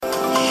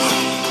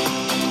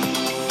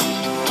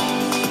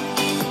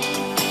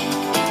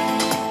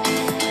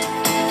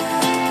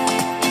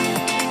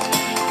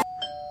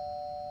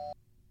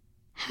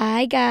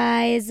Hi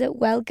guys,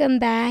 welcome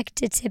back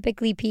to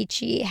Typically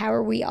Peachy. How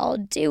are we all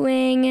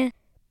doing?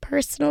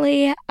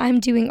 Personally, I'm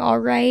doing all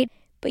right,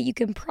 but you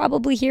can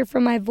probably hear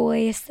from my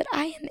voice that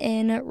I am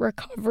in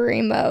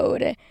recovery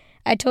mode.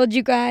 I told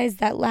you guys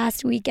that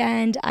last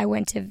weekend I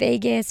went to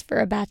Vegas for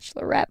a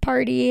bachelorette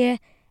party,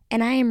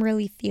 and I am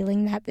really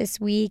feeling that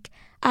this week.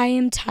 I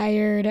am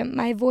tired,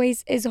 my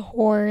voice is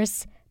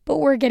hoarse, but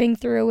we're getting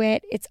through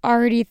it. It's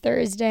already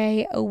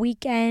Thursday, a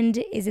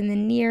weekend is in the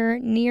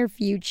near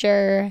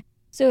future.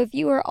 So if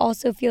you are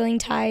also feeling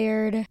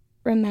tired,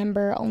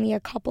 remember only a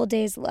couple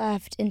days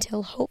left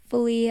until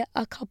hopefully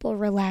a couple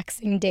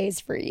relaxing days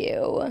for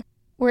you.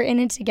 We're in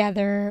it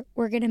together.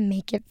 We're going to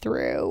make it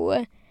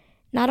through.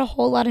 Not a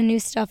whole lot of new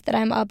stuff that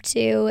I'm up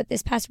to.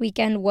 This past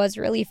weekend was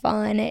really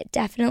fun.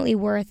 Definitely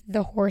worth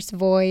the hoarse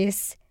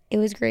voice. It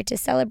was great to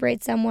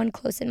celebrate someone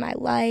close in my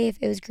life.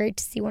 It was great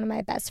to see one of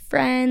my best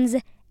friends.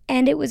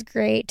 And it was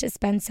great to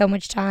spend so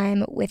much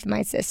time with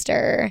my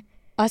sister.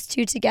 Us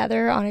two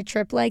together on a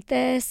trip like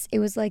this, it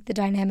was like the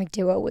dynamic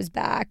duo was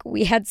back.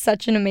 We had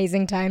such an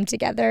amazing time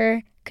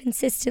together,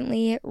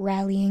 consistently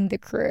rallying the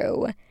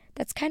crew.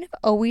 That's kind of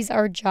always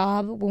our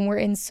job when we're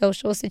in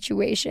social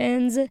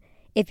situations.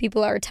 If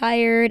people are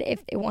tired,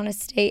 if they want to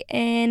stay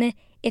in,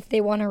 if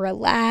they want to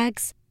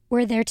relax,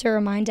 we're there to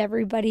remind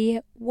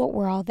everybody what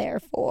we're all there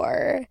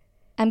for.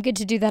 I'm good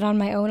to do that on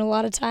my own a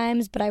lot of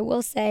times, but I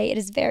will say it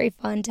is very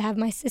fun to have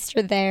my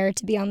sister there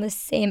to be on the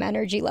same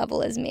energy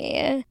level as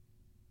me.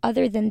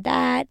 Other than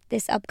that,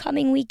 this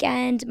upcoming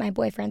weekend, my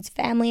boyfriend's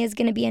family is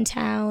going to be in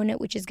town,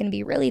 which is going to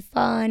be really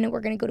fun.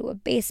 We're going to go to a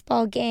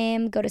baseball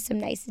game, go to some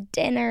nice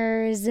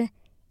dinners.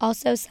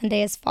 Also,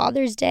 Sunday is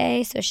Father's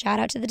Day, so shout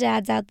out to the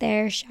dads out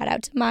there. Shout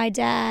out to my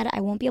dad.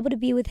 I won't be able to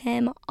be with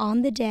him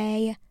on the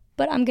day,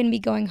 but I'm going to be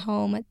going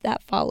home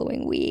that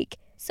following week.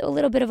 So a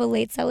little bit of a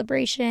late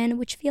celebration,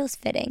 which feels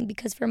fitting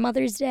because for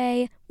Mother's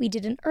Day, we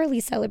did an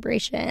early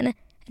celebration.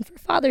 And for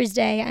Father's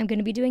Day, I'm going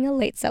to be doing a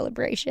late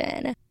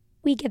celebration.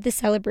 We get the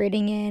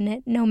celebrating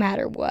in no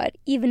matter what,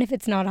 even if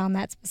it's not on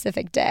that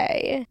specific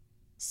day.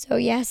 So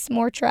yes,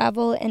 more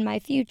travel in my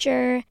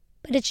future,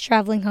 but it's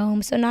traveling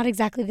home, so not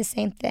exactly the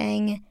same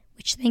thing,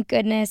 which thank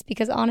goodness,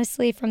 because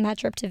honestly, from that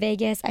trip to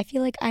Vegas, I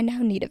feel like I now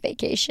need a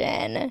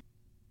vacation.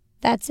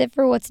 That's it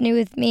for what's new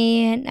with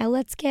me. Now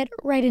let's get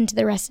right into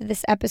the rest of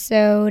this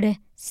episode,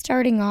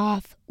 starting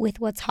off with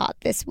what's hot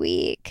this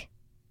week.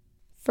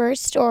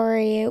 First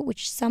story,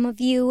 which some of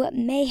you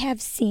may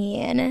have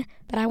seen,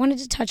 but I wanted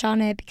to touch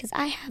on it because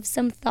I have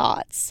some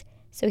thoughts.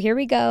 So here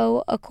we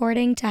go.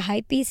 According to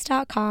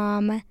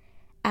Hypebeast.com,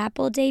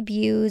 Apple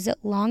debuts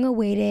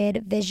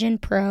long-awaited Vision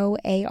Pro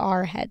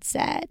AR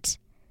headset.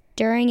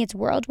 During its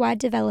Worldwide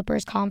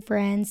Developers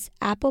Conference,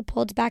 Apple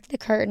pulled back the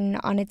curtain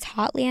on its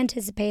hotly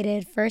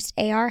anticipated first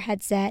AR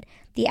headset,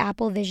 the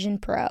Apple Vision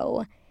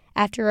Pro.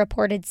 After a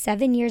reported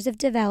 7 years of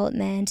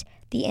development,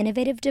 the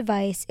innovative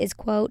device is,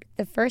 quote,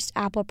 the first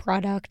Apple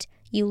product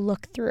you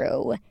look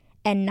through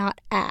and not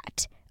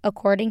at,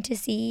 according to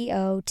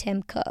CEO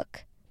Tim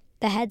Cook.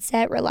 The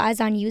headset relies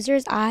on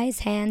users' eyes,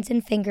 hands,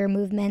 and finger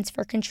movements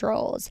for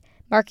controls,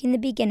 marking the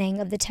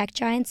beginning of the tech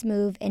giant's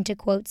move into,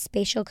 quote,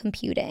 spatial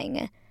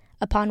computing.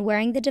 Upon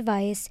wearing the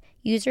device,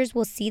 users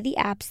will see the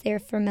apps they're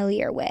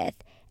familiar with,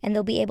 and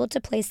they'll be able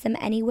to place them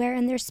anywhere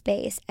in their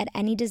space at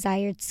any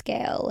desired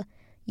scale.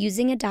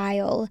 Using a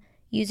dial,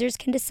 users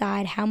can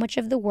decide how much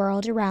of the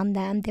world around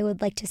them they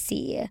would like to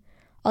see.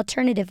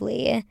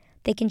 Alternatively,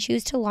 they can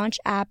choose to launch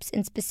apps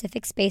in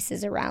specific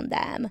spaces around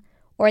them,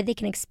 or they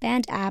can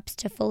expand apps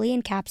to fully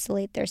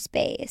encapsulate their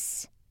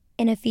space.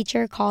 In a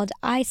feature called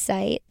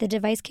Eyesight, the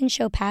device can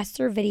show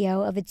pass-through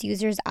video of its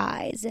users'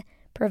 eyes,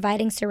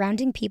 providing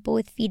surrounding people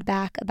with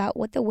feedback about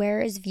what the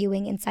wearer is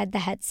viewing inside the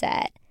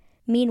headset.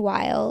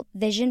 Meanwhile,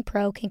 Vision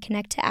Pro can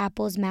connect to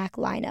Apple's Mac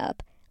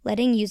lineup,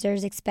 letting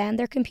users expand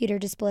their computer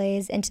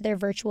displays into their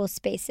virtual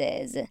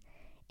spaces.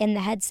 In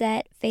the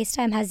headset,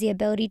 FaceTime has the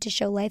ability to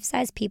show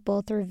life-size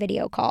people through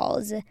video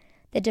calls.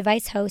 The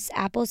device hosts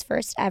Apple's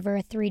first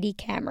ever 3D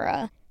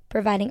camera,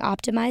 providing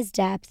optimized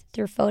depth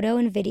through photo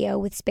and video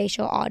with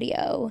spatial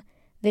audio.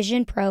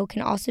 Vision Pro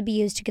can also be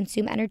used to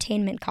consume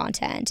entertainment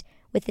content,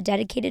 with a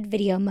dedicated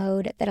video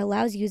mode that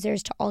allows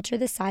users to alter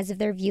the size of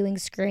their viewing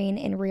screen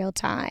in real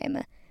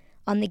time.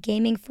 On the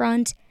gaming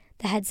front,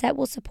 the headset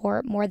will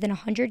support more than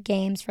 100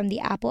 games from the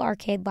Apple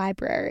Arcade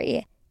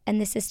library, and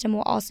the system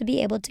will also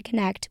be able to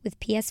connect with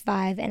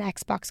PS5 and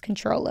Xbox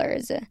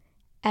controllers.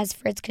 As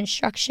for its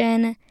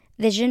construction,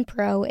 Vision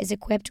Pro is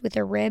equipped with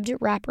a ribbed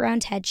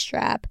wraparound head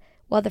strap,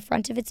 while the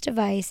front of its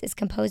device is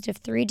composed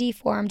of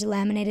 3D-formed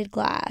laminated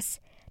glass.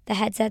 The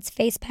headset's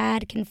face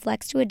pad can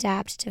flex to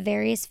adapt to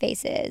various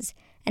faces,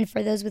 and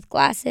for those with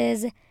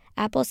glasses,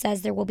 Apple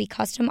says there will be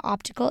custom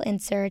optical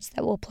inserts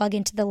that will plug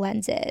into the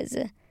lenses.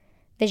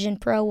 Vision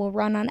Pro will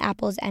run on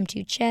Apple's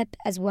M2 chip,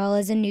 as well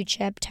as a new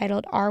chip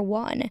titled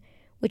R1,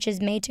 which is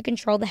made to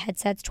control the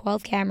headset's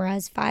 12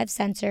 cameras, 5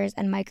 sensors,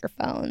 and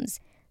microphones.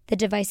 The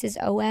device's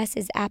OS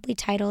is aptly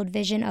titled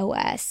Vision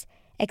OS,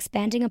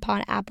 expanding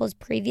upon Apple's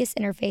previous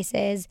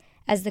interfaces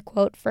as the,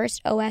 quote,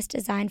 first OS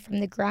designed from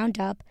the ground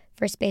up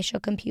for spatial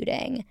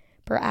computing,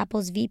 per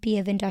Apple's VP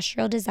of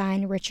Industrial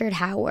Design, Richard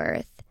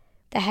Howarth.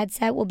 The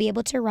headset will be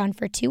able to run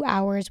for 2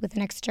 hours with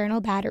an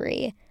external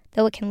battery,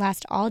 though it can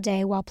last all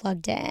day while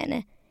plugged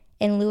in.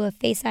 In lieu of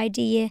Face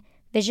ID,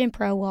 Vision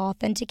Pro will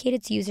authenticate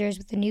its users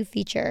with a new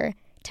feature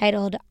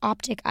titled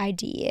Optic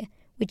ID,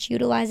 which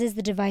utilizes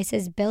the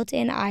device's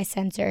built-in eye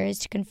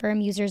sensors to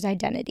confirm users'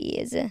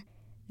 identities.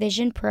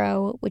 Vision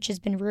Pro, which has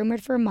been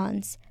rumored for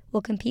months,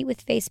 will compete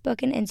with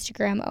Facebook and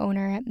Instagram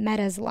owner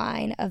Meta's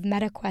line of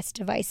Meta Quest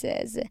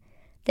devices.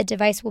 The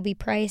device will be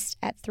priced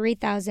at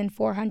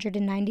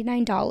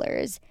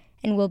 $3,499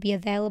 and will be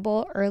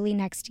available early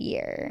next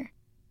year.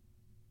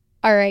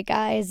 Alright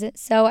guys,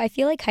 so I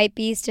feel like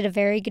Hypebeast did a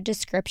very good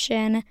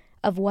description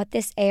of what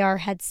this AR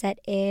headset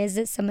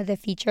is, some of the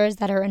features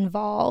that are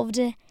involved,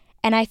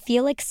 and I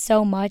feel like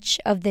so much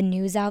of the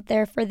news out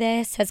there for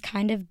this has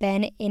kind of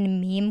been in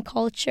meme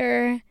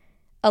culture.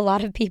 A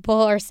lot of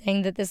people are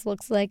saying that this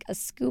looks like a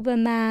scuba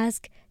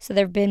mask, so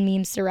there have been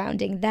memes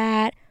surrounding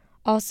that.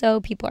 Also,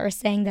 people are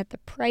saying that the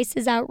price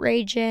is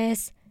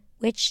outrageous,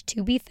 which,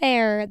 to be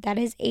fair, that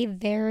is a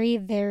very,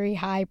 very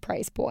high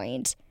price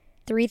point.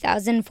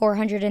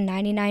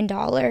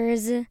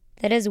 $3,499.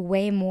 That is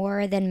way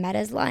more than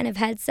Meta's line of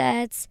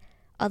headsets,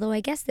 although I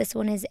guess this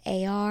one is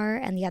AR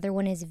and the other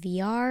one is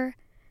VR.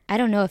 I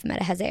don't know if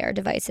Meta has AR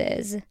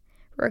devices.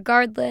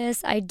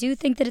 Regardless, I do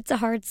think that it's a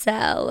hard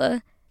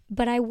sell.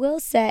 But I will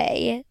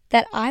say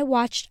that I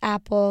watched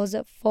Apple's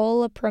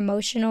full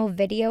promotional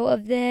video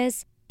of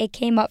this. It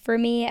came up for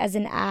me as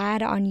an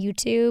ad on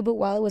YouTube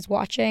while I was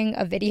watching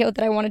a video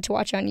that I wanted to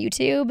watch on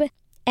YouTube.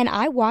 And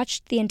I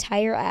watched the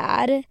entire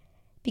ad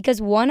because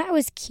 1, I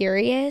was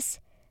curious,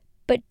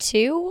 but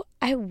 2,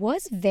 I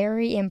was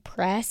very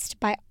impressed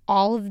by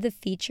all of the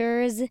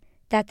features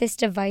that this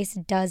device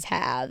does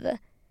have.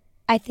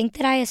 I think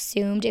that I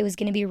assumed it was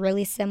going to be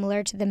really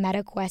similar to the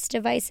Meta Quest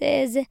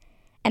devices,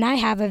 and I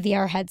have a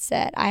VR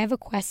headset. I have a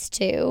Quest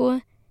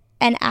 2,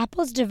 and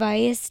Apple's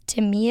device,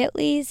 to me at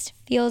least,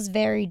 feels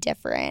very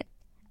different.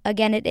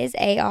 Again, it is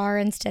AR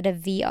instead of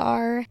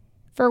VR.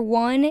 For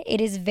one, it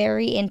is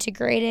very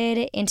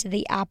integrated into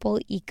the Apple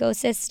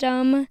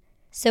ecosystem,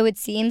 so it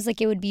seems like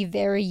it would be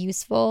very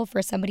useful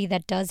for somebody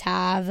that does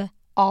have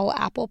all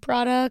Apple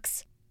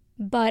products.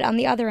 But on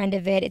the other end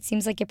of it, it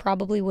seems like it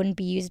probably wouldn't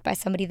be used by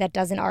somebody that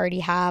doesn't already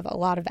have a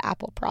lot of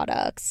Apple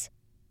products.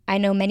 I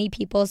know many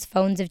people's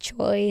phones of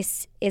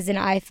choice is an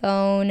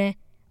iPhone,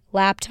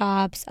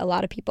 laptops, a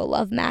lot of people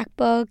love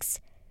MacBooks,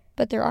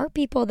 but there are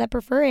people that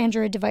prefer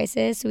Android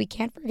devices, so we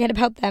can't forget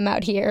about them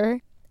out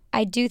here.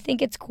 I do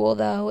think it's cool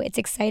though. It's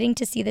exciting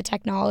to see the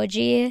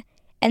technology,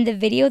 and the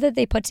video that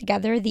they put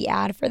together, the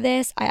ad for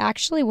this, I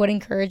actually would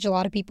encourage a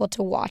lot of people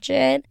to watch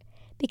it,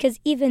 because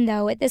even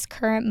though at this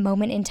current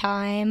moment in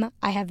time,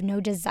 I have no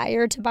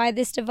desire to buy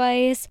this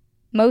device,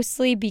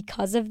 mostly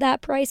because of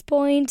that price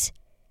point,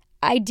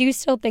 I do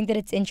still think that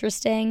it's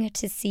interesting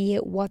to see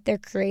what they're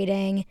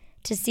creating,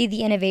 to see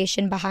the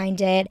innovation behind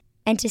it,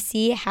 and to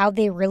see how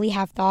they really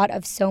have thought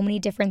of so many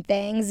different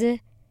things,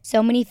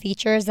 so many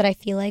features that I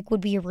feel like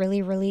would be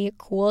really, really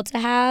cool to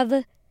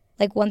have.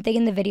 Like one thing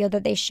in the video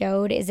that they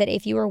showed is that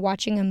if you were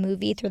watching a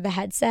movie through the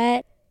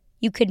headset,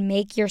 you could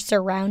make your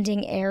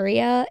surrounding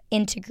area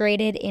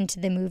integrated into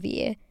the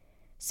movie.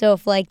 So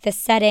if like the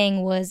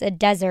setting was a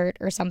desert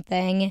or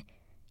something,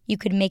 you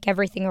could make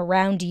everything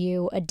around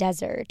you a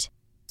desert.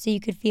 So you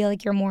could feel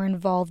like you're more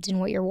involved in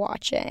what you're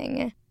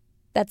watching.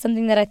 That's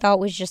something that I thought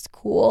was just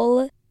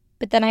cool.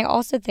 But then I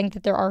also think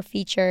that there are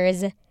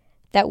features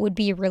that would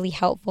be really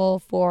helpful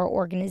for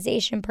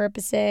organization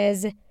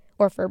purposes,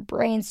 or for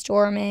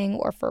brainstorming,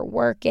 or for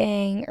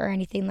working, or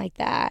anything like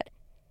that.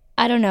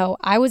 I don't know.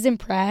 I was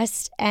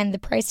impressed, and the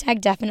price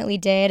tag definitely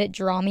did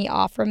draw me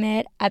off from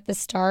it at the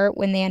start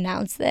when they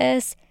announced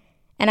this.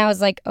 And I was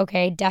like,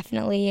 okay,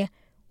 definitely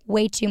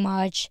way too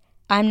much.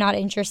 I'm not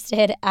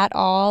interested at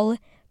all.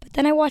 But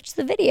then I watched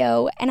the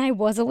video, and I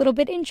was a little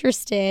bit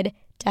interested,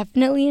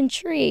 definitely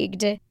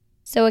intrigued.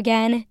 So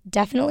again,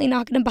 definitely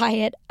not going to buy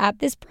it at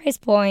this price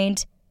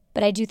point,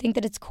 but I do think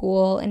that it's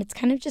cool, and it's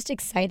kind of just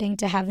exciting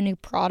to have a new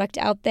product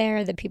out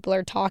there that people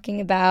are talking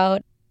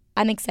about.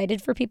 I'm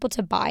excited for people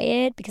to buy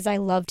it because I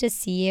love to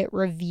see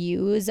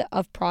reviews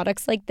of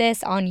products like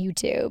this on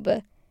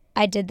YouTube.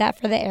 I did that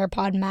for the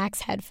AirPod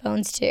Max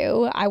headphones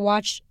too. I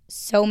watched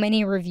so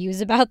many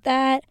reviews about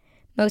that,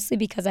 mostly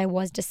because I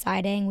was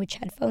deciding which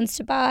headphones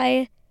to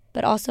buy,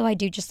 but also I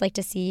do just like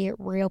to see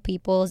real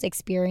people's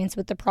experience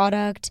with the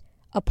product,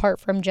 apart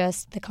from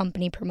just the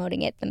company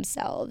promoting it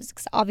themselves.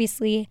 Because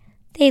obviously,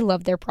 they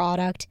love their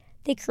product,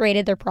 they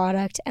created their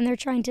product, and they're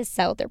trying to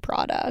sell their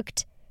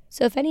product.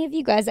 So if any of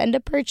you guys end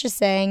up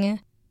purchasing,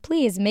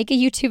 please make a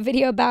YouTube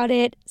video about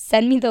it,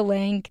 send me the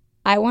link.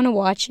 I want to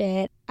watch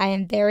it. I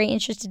am very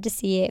interested to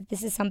see if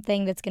this is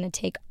something that's going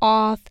to take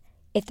off,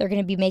 if they're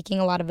going to be making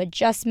a lot of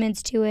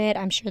adjustments to it.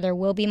 I'm sure there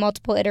will be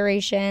multiple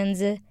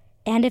iterations.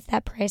 And if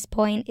that price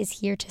point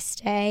is here to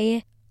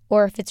stay,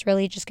 or if it's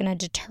really just going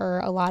to deter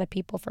a lot of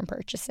people from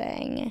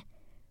purchasing.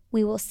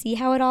 We will see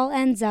how it all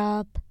ends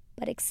up,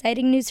 but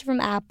exciting news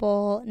from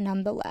Apple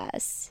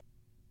nonetheless.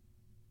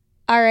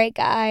 All right,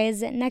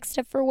 guys, next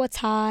up for What's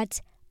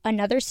Hot,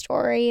 another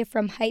story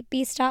from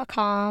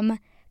hypebeast.com.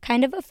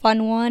 Kind of a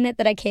fun one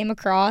that I came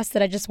across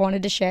that I just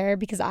wanted to share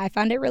because I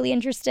found it really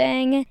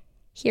interesting.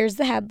 Here's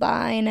the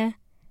headline: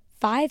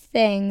 5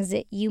 things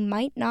you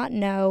might not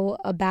know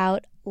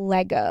about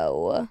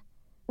Lego.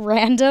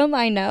 Random,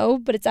 I know,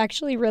 but it's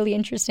actually really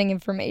interesting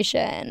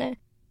information.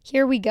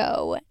 Here we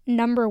go.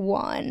 Number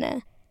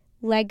 1.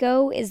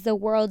 Lego is the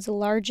world's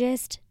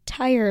largest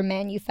tire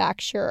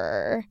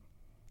manufacturer.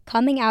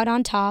 Coming out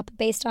on top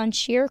based on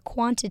sheer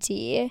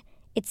quantity,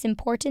 it's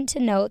important to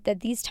note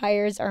that these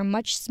tires are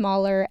much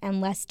smaller and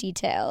less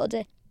detailed.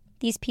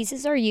 These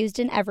pieces are used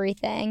in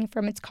everything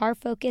from its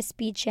car-focused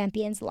Speed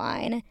Champions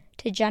line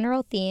to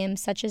general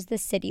themes such as the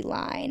City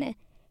line.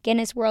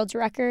 Guinness World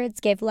Records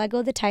gave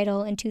Lego the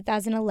title in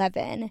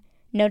 2011,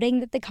 noting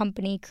that the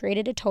company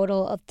created a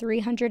total of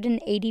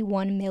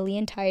 381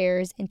 million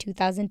tires in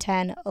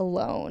 2010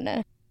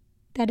 alone.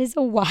 That is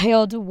a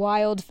wild,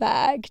 wild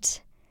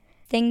fact.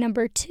 Thing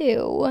number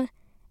 2,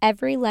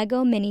 every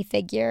Lego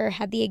minifigure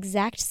had the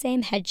exact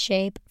same head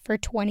shape for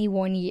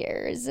 21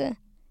 years.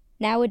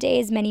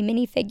 Nowadays, many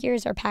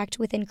minifigures are packed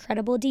with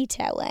incredible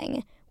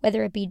detailing.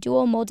 Whether it be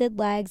dual molded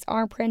legs,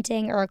 arm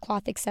printing, or a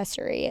cloth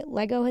accessory,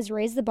 Lego has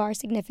raised the bar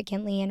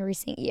significantly in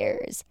recent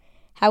years.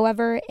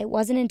 However, it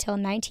wasn't until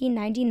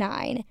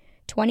 1999,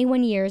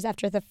 21 years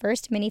after the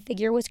first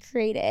minifigure was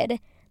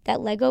created,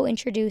 that Lego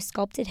introduced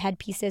sculpted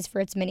headpieces for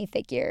its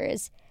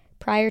minifigures.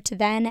 Prior to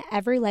then,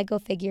 every Lego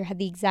figure had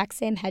the exact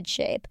same head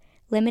shape,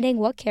 limiting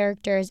what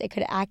characters it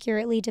could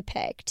accurately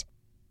depict.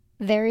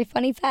 Very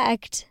funny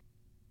fact.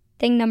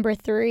 Thing number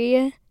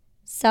 3,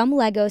 some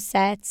Lego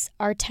sets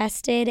are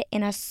tested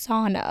in a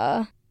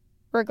sauna.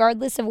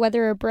 Regardless of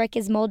whether a brick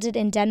is molded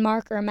in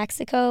Denmark or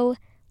Mexico,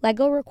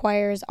 Lego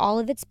requires all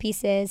of its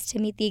pieces to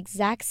meet the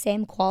exact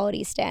same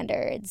quality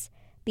standards.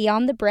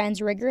 Beyond the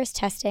brand's rigorous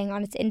testing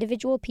on its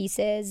individual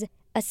pieces,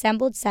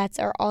 assembled sets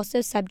are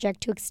also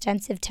subject to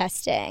extensive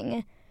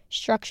testing.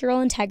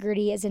 Structural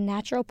integrity is a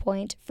natural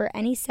point for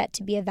any set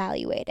to be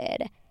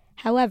evaluated.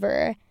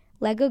 However,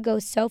 Lego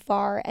goes so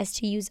far as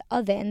to use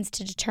ovens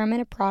to determine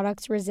a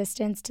product's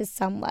resistance to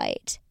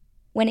sunlight.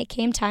 When it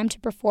came time to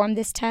perform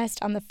this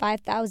test on the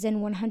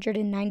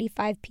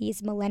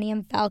 5,195-piece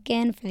Millennium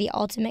Falcon for the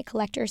Ultimate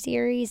Collector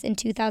Series in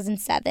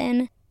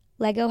 2007,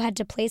 Lego had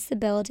to place the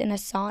build in a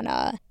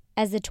sauna,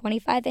 as the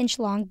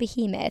 25-inch-long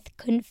behemoth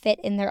couldn't fit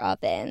in their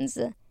ovens.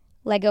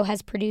 Lego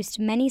has produced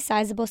many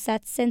sizable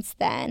sets since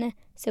then,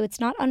 so it's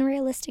not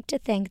unrealistic to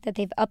think that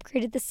they've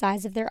upgraded the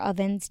size of their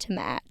ovens to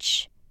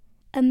match.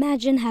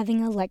 Imagine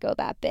having a Lego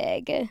that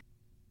big.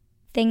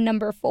 Thing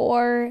number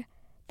 4,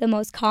 the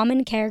most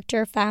common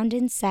character found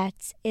in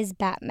sets is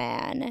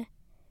Batman.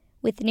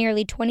 With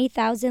nearly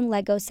 20,000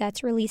 Lego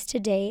sets released to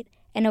date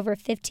and over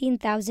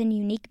 15,000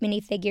 unique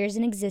minifigures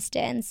in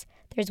existence,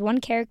 there's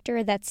one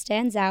character that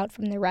stands out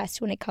from the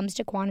rest when it comes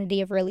to quantity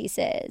of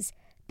releases: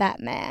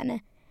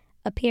 Batman.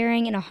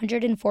 Appearing in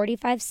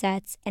 145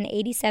 sets and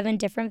 87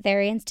 different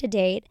variants to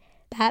date,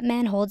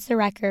 Batman holds the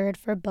record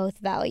for both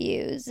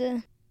values.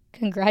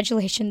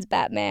 Congratulations,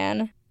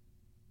 Batman.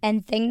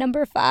 And thing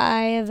number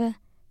 5,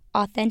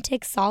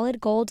 authentic solid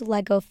gold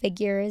Lego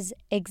figures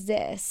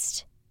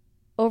exist.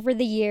 Over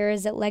the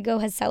years, Lego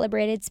has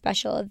celebrated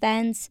special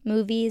events,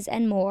 movies,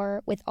 and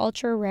more with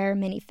ultra-rare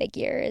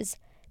minifigures.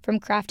 From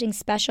crafting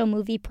special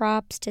movie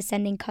props to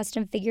sending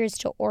custom figures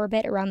to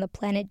orbit around the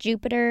planet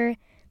Jupiter,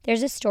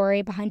 there's a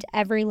story behind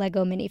every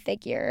Lego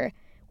minifigure.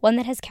 One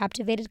that has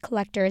captivated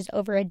collectors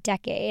over a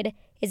decade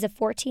is a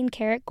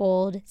 14-karat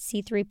gold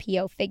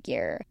C-3PO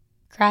figure.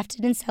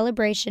 Crafted in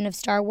celebration of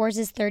Star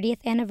Wars'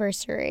 30th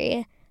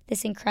anniversary,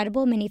 this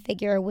incredible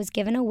minifigure was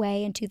given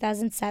away in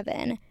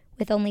 2007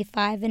 with only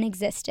 5 in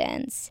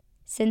existence.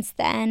 Since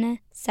then,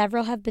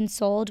 several have been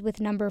sold,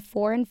 with number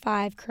 4 and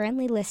 5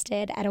 currently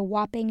listed at a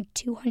whopping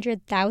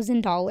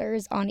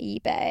 $200,000 on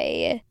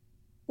eBay.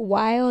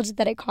 Wild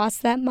that it costs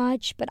that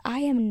much, but I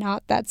am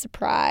not that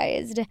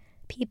surprised.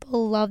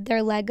 People love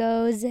their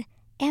Legos,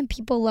 and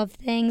people love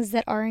things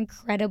that are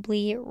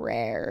incredibly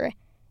rare.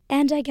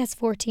 And I guess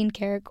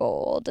 14-karat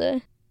gold.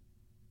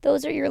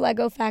 Those are your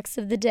Lego facts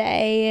of the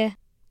day.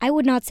 I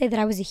would not say that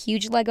I was a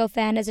huge Lego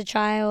fan as a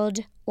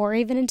child, or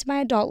even into my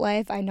adult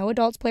life. I know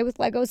adults play with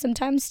Legos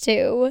sometimes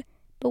too.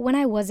 But when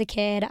I was a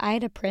kid, I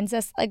had a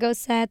princess Lego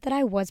set that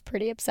I was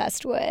pretty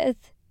obsessed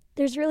with.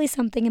 There's really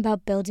something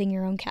about building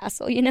your own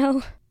castle, you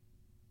know?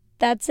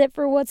 That's it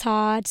for What's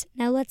Hot.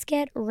 Now let's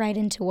get right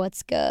into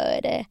what's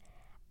good.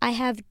 I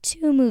have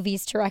 2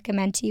 movies to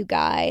recommend to you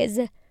guys.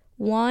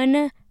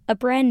 One, a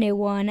brand new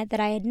one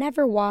that I had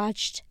never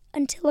watched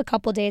until a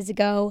couple days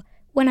ago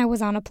when I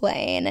was on a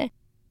plane.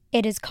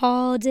 It is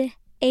called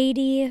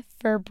 80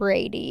 for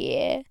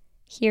Brady.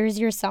 Here's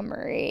your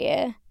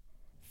summary.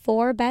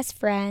 4 best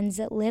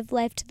friends live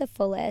life to the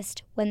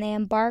fullest when they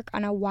embark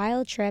on a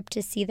wild trip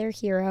to see their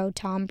hero,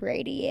 Tom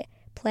Brady,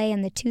 play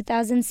in the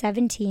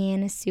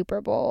 2017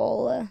 Super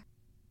Bowl.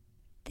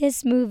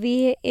 This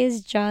movie is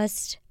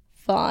just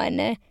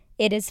fun.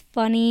 It is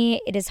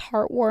funny, it is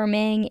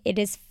heartwarming, it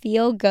is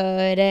feel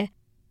good.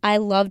 I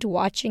loved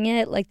watching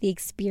it, like the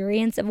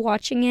experience of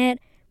watching it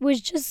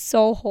was just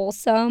so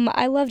wholesome.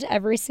 I loved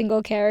every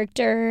single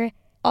character.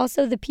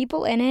 Also, the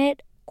people in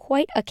it,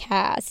 quite a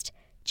cast.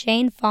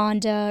 Jane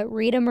Fonda,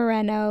 Rita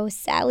Moreno,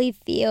 Sally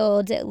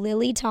Field,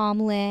 Lily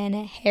Tomlin,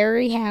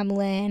 Harry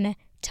Hamlin,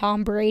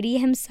 Tom Brady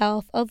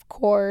himself, of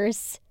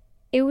course.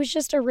 It was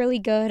just a really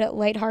good,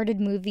 lighthearted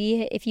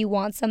movie if you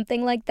want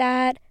something like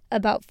that,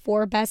 about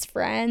 4 best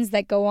friends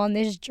that go on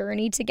this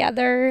journey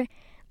together,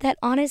 that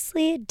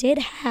honestly did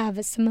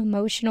have some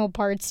emotional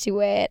parts to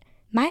it.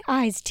 My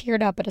eyes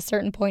teared up at a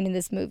certain point in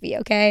this movie,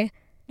 okay?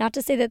 Not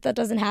to say that that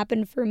doesn't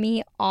happen for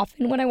me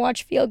often when I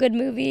watch feel-good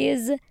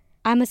movies.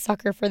 I'm a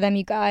sucker for them,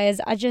 you guys.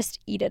 I just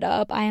eat it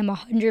up. I am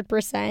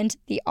 100%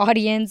 the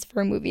audience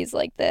for movies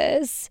like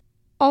this.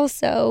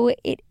 Also,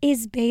 it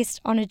is based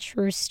on a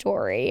true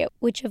story,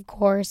 which of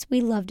course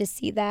we love to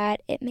see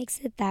that. It makes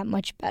it that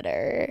much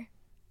better.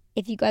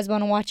 If you guys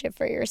want to watch it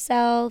for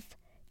yourself,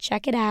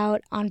 check it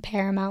out on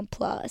Paramount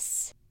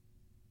Plus.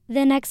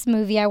 The next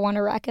movie I want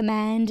to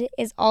recommend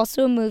is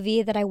also a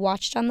movie that I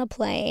watched on the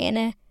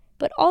plane,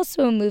 but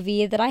also a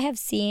movie that I have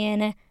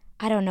seen,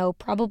 I don't know,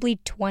 probably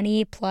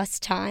 20 plus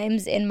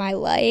times in my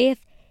life.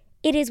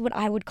 It is what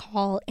I would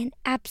call an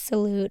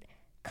absolute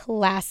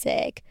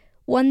classic,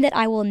 one that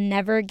I will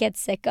never get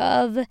sick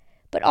of,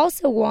 but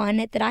also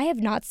one that I have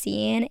not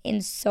seen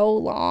in so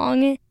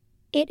long.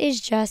 It is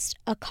just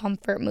a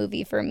comfort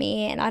movie for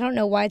me, and I don't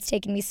know why it's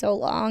taken me so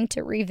long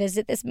to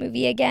revisit this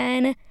movie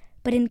again,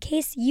 but in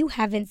case you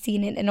haven't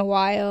seen it in a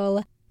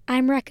while,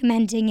 I'm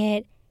recommending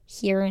it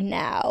here and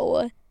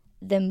now.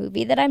 The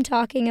movie that I'm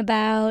talking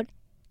about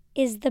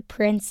is The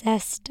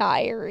Princess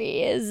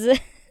Diaries.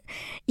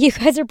 You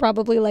guys are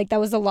probably like, that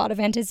was a lot of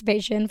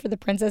anticipation for The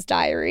Princess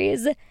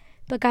Diaries.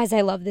 But guys, I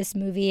love this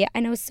movie.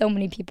 I know so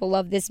many people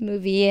love this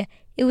movie.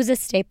 It was a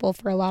staple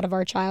for a lot of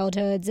our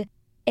childhoods.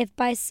 If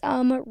by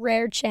some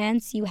rare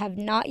chance you have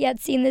not yet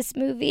seen this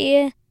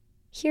movie,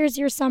 here's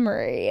your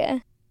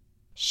summary.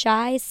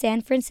 Shy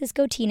San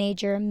Francisco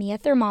teenager Mia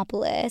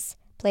Thermopolis,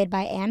 played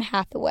by Anne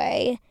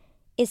Hathaway,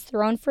 is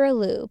thrown for a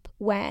loop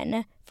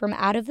when, from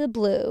out of the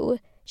blue,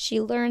 she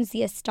learns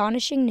the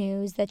astonishing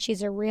news that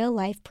she's a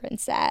real-life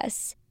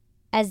princess.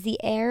 As the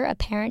heir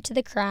apparent to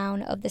the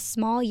crown of the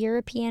small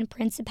European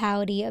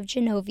Principality of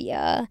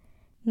Genovia,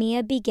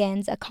 Mia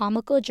begins a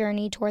comical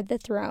journey toward the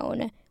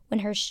throne when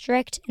her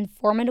strict and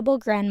formidable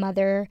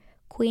grandmother,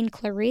 Queen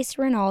Clarice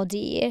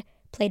Rinaldi,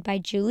 played by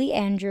Julie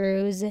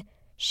Andrews,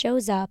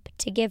 shows up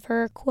to give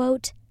her,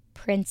 quote,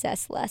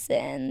 princess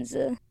lessons.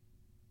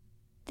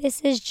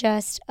 This is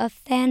just a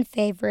fan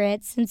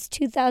favorite since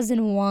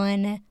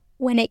 2001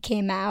 when it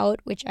came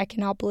out, which I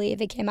cannot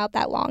believe it came out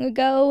that long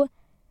ago,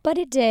 but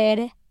it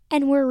did,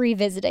 and we're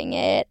revisiting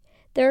it.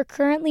 There are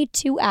currently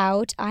 2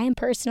 out. I am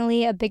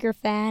personally a bigger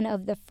fan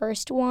of the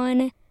first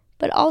one,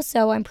 but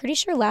also I'm pretty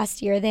sure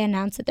last year they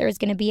announced that there was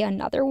going to be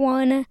another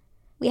one.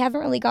 We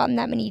haven't really gotten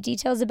that many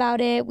details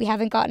about it. We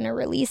haven't gotten a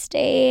release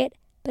date,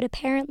 but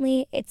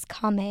apparently it's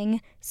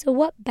coming. So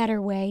what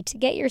better way to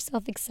get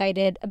yourself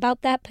excited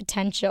about that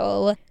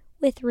potential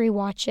with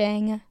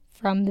rewatching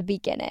from the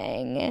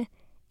beginning?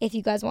 If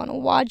you guys want to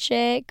watch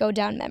it, go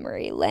down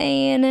memory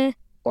lane,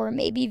 or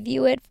maybe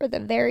view it for the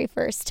very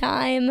first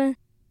time,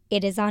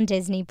 it is on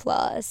Disney+.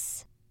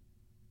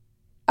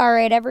 All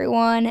right,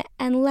 everyone,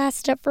 and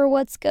last up for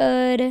What's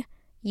Good,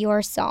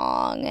 your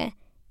song.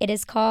 It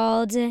is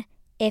called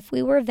If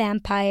We Were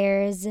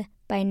Vampires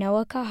by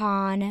Noah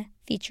Kahan,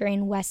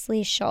 featuring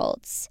Wesley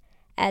Schultz.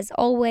 As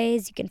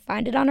always, you can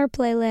find it on our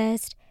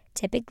playlist,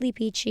 Typically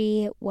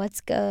Peachy, What's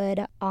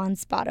Good, on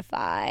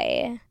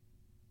Spotify.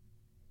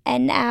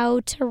 And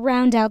now, to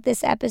round out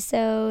this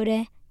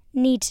episode,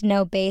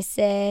 need-to-know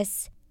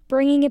basis,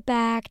 bringing it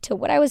back to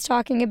what I was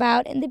talking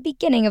about in the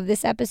beginning of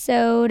this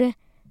episode,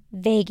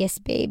 Vegas,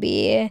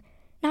 baby.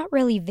 Not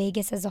really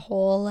Vegas as a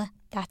whole,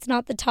 that's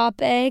not the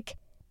topic,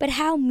 but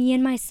how me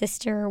and my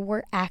sister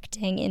were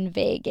acting in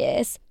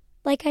Vegas.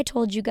 Like I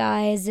told you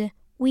guys,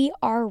 we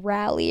are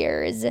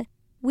ralliers.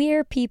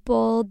 We're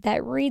people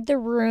that read the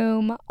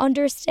room,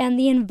 understand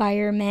the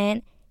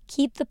environment,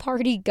 keep the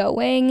party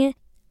going,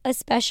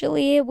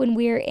 especially when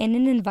we're in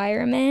an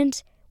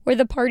environment where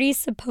the party's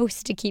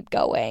supposed to keep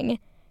going.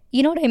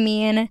 You know what I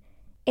mean?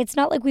 It's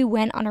not like we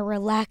went on a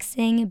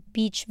relaxing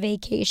beach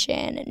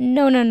vacation.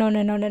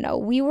 No.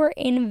 We were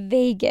in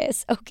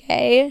Vegas,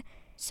 okay?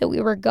 So we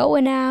were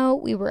going out,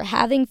 we were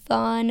having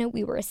fun,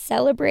 we were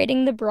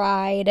celebrating the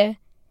bride,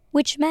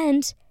 which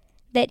meant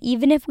that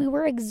even if we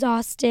were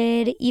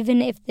exhausted,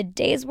 even if the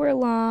days were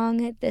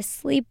long, the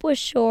sleep was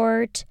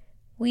short,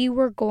 we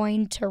were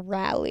going to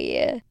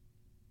rally.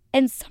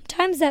 And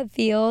sometimes that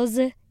feels,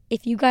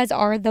 if you guys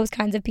are those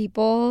kinds of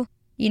people,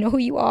 you know who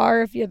you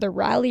are, if you're the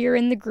rallier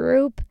in the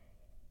group,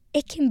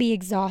 it can be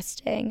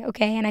exhausting,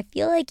 okay? And I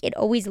feel like it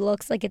always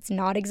looks like it's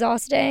not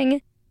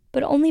exhausting,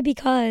 but only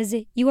because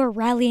you are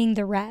rallying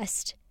the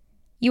rest.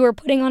 You are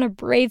putting on a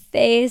brave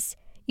face,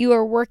 you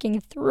are working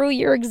through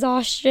your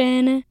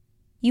exhaustion.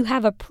 You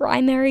have a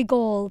primary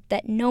goal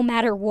that no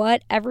matter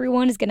what,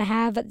 everyone is going to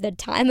have the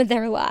time of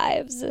their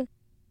lives.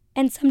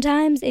 And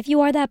sometimes, if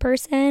you are that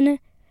person,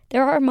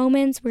 there are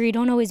moments where you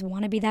don't always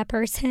want to be that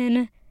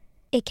person.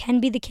 It can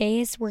be the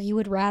case where you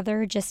would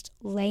rather just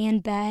lay in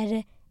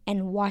bed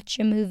and watch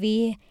a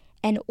movie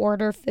and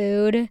order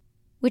food,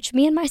 which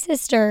me and my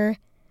sister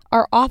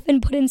are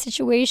often put in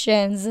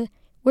situations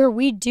where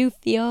we do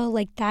feel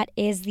like that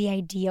is the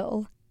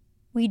ideal.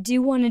 We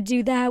do want to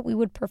do that. We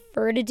would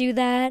prefer to do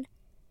that.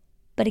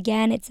 But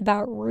again, it's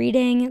about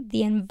reading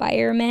the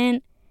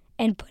environment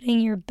and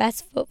putting your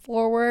best foot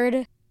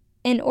forward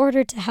in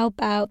order to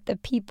help out the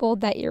people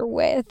that you're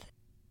with.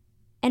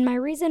 And my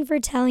reason for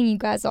telling you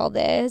guys all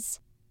this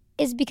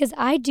is because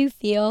I do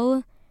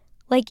feel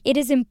like it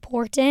is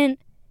important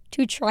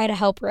to try to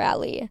help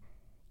rally.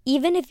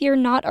 Even if you're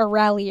not a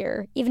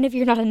rallier, even if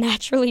you're not a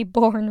naturally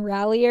born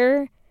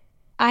rallier,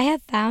 I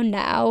have found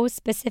now,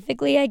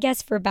 specifically I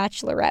guess for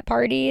bachelorette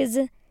parties,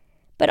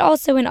 but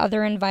also in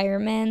other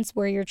environments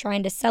where you're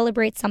trying to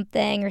celebrate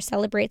something or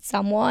celebrate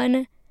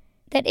someone,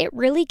 that it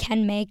really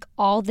can make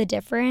all the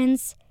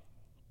difference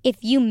if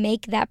you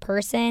make that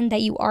person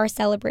that you are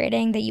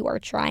celebrating, that you are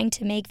trying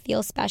to make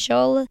feel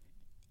special,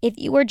 if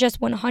you are just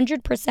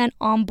 100%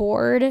 on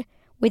board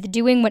with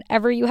doing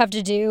whatever you have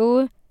to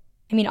do.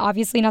 I mean,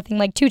 obviously nothing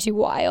like too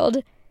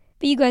wild,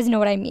 but you guys know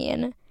what I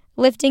mean.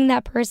 Lifting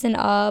that person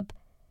up,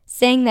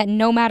 saying that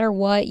no matter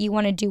what, you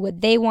want to do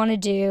what they want to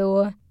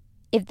do.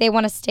 If they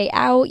want to stay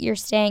out, you're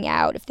staying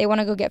out. If they want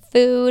to go get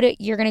food,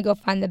 you're going to go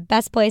find the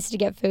best place to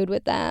get food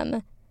with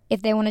them.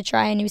 If they want to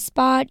try a new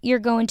spot, you're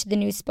going to the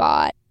new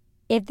spot.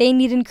 If they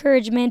need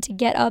encouragement to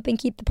get up and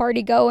keep the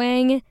party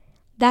going,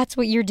 that's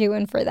what you're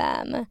doing for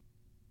them.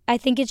 I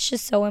think it's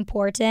just so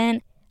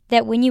important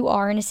that when you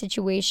are in a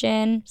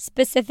situation,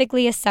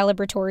 specifically a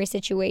celebratory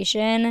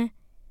situation,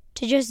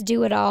 to just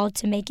do it all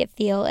to make it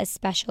feel as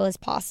special as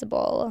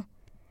possible.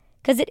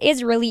 Because it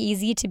is really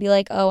easy to be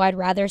like, oh, I'd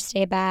rather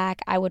stay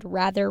back, I would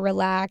rather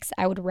relax,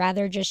 I would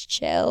rather just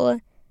chill.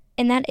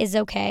 And that is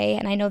okay,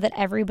 and I know that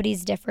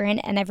everybody's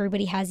different and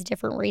everybody has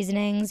different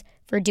reasonings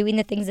for doing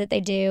the things that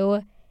they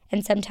do,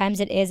 and sometimes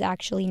it is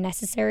actually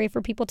necessary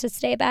for people to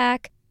stay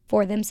back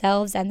for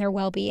themselves and their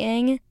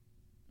well-being.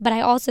 But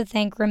I also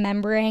think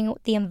remembering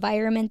the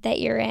environment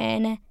that you're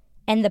in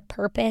and the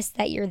purpose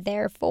that you're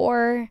there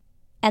for,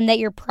 and that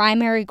your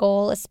primary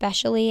goal,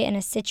 especially in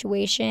a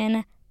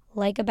situation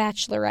like a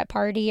bachelorette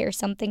party or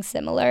something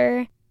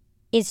similar,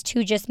 is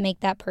to just make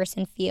that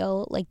person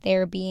feel like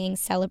they're being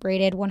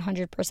celebrated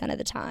 100% of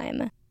the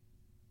time.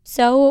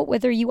 So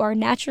whether you are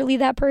naturally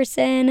that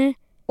person,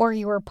 or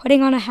you are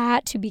putting on a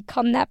hat to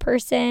become that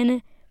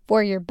person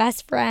for your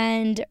best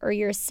friend or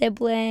your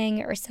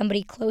sibling or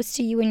somebody close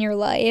to you in your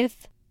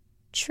life,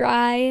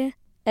 try,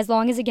 as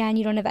long as, again,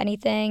 you don't have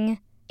anything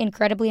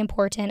incredibly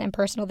important and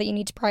personal that you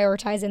need to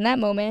prioritize in that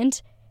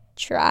moment,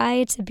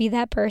 try to be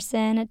that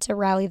person to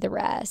rally the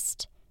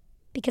rest.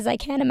 Because I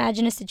can't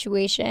imagine a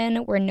situation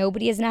where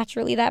nobody is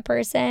naturally that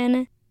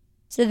person,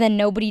 so then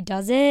nobody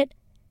does it,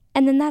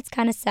 and then that's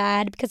kind of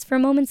sad, because for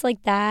moments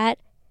like that,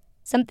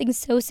 something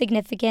so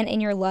significant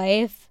in your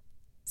life,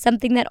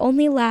 something that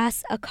only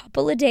lasts a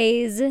couple of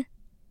days,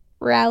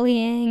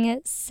 rallying,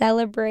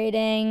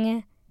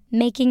 celebrating,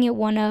 making it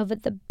one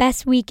of the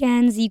best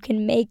weekends you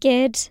can make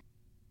it,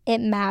 it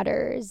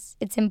matters.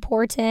 It's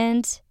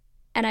important.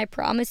 And I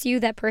promise you,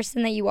 that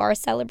person that you are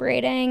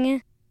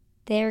celebrating,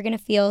 they're going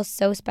to feel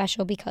so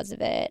special because of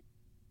it.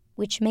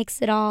 Which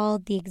makes it all,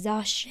 the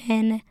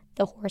exhaustion,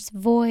 the hoarse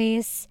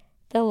voice,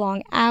 the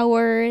long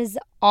hours,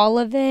 all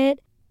of it,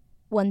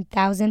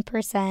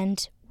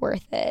 1000%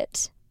 worth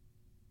it.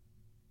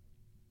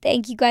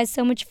 Thank you guys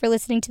so much for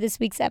listening to this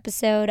week's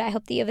episode. I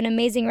hope that you have an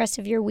amazing rest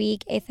of your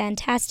week, a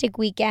fantastic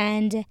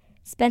weekend.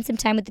 Spend some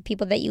time with the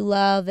people that you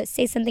love.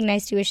 Say something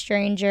nice to a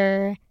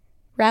stranger.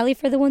 Rally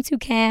for the ones who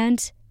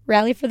can't.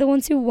 Rally for the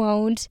ones who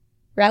won't.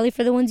 Rally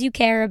for the ones you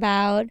care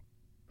about.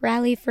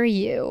 Rally for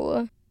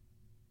you.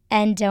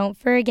 And don't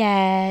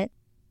forget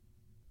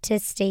to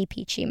stay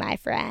peachy, my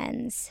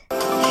friends.